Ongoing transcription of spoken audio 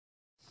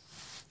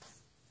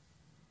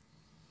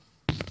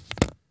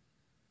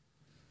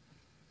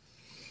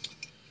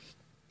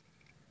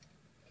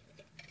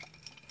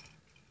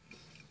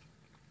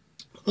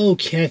Oh,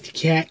 Kathy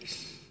Cat.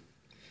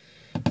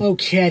 Oh,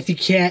 Kathy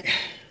Cat.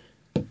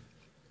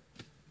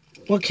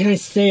 What can I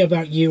say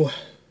about you?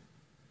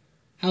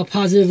 How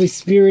positively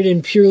spirited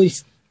and purely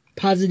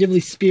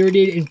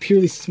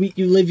sweet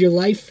you live your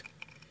life.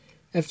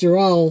 After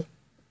all,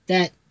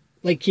 that,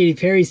 like Katy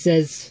Perry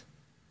says,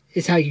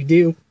 is how you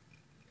do.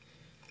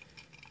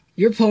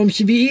 Your poem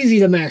should be easy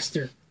to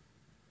master.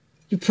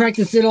 You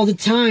practice it all the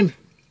time.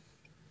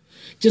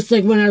 Just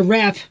like when I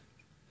rap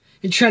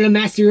and try to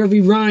master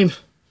every rhyme.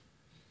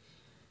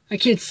 I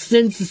can't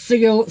sense a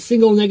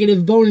single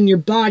negative bone in your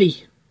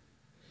body.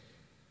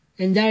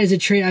 And that is a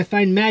trait I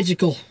find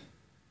magical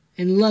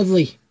and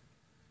lovely.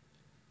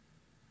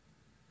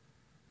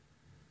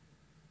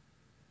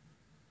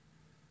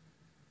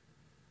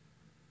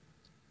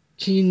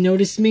 Can you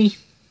notice me?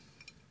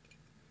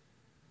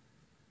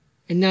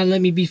 And not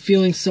let me be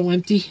feeling so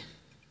empty?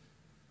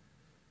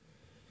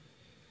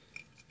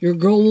 Your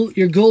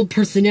gold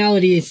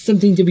personality is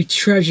something to be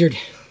treasured.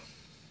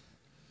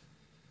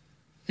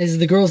 As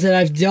the girls that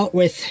I've dealt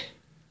with,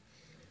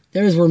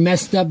 theirs were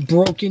messed up,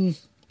 broken,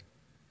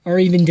 or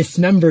even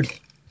dismembered.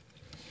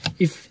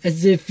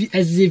 As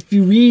if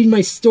you read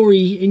my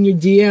story in your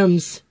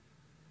DMs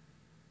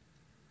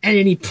at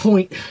any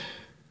point,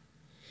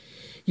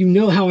 you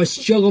know how I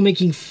struggle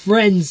making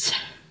friends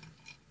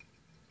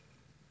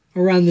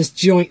around this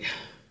joint.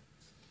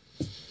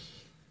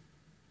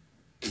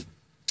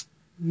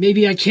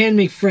 Maybe I can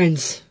make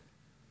friends,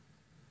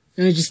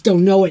 and I just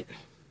don't know it.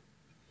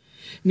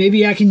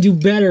 Maybe I can do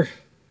better,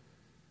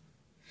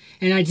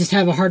 and I just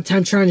have a hard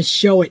time trying to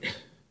show it.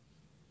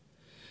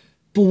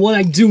 But what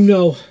I do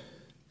know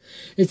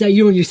is that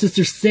you and your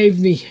sister saved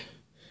me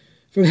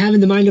from having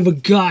the mind of a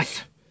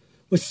goth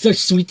with such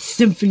sweet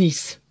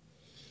symphonies.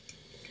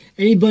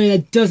 Anybody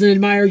that doesn't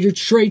admire your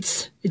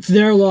traits, it's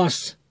their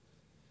loss.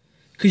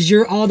 'Cause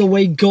you're all the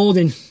way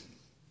golden.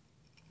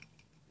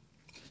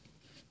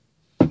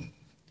 And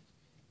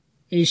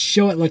you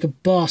show it like a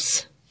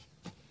boss.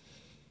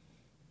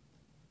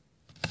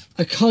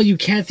 I call you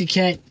Kathy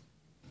Cat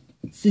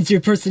since your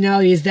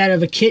personality is that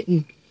of a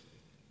kitten.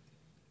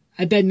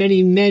 I bet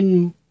many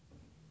men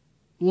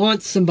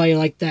want somebody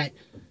like that.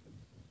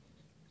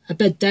 I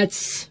bet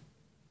that's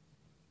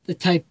the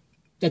type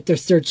that they're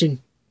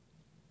searching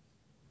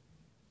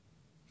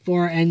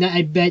for, and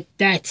I bet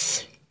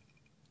that's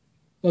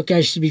what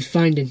guys should be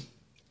finding.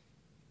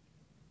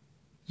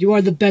 You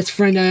are the best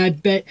friend I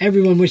bet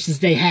everyone wishes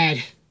they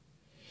had.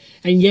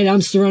 And yet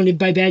I'm surrounded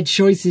by bad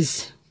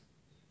choices.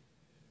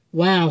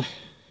 Wow.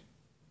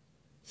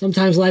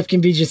 Sometimes life can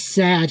be just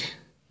sad.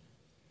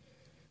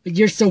 But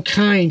you're so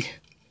kind.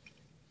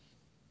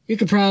 You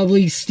could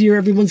probably steer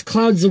everyone's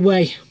clouds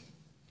away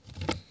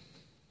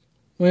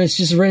when it's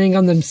just raining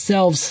on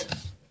themselves.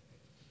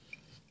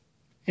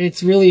 And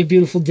it's really a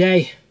beautiful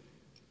day.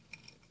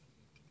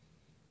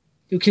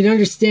 You can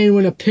understand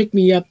when a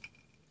pick-me-up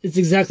is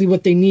exactly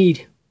what they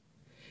need.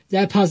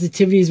 That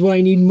positivity is what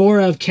I need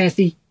more of,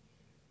 Kathy.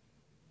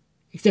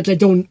 Except I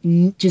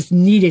don't just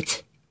need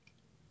it.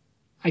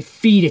 I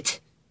feed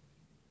it.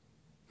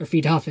 Or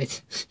feed off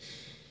it.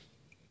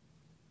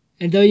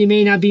 And though you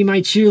may not be my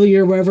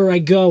cheerleader wherever I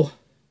go,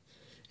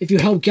 if you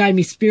help guide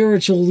me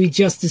spiritually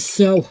just as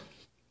so,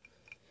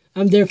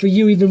 I'm there for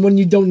you even when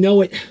you don't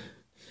know it.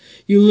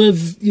 You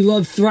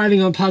love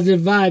thriving on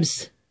positive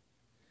vibes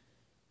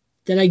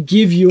that I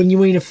give you, and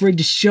you ain't afraid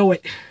to show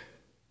it.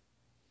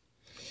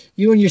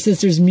 You and your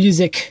sister's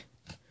music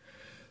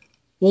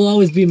will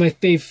always be my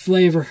fave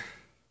flavor.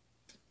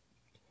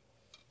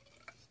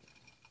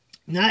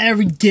 Not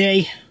every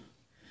day,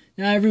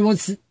 not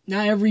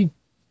every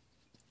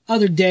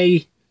other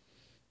day,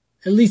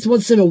 at least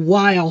once in a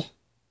while.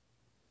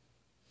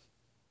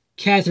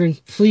 Katherine,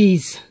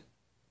 please,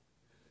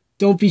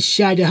 don't be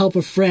shy to help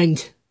a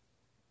friend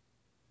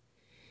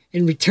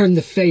and return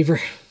the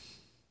favor.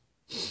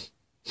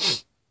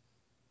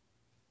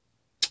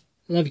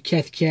 I love you,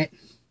 Kathy Cat.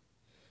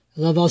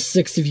 I love all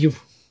 6 of you.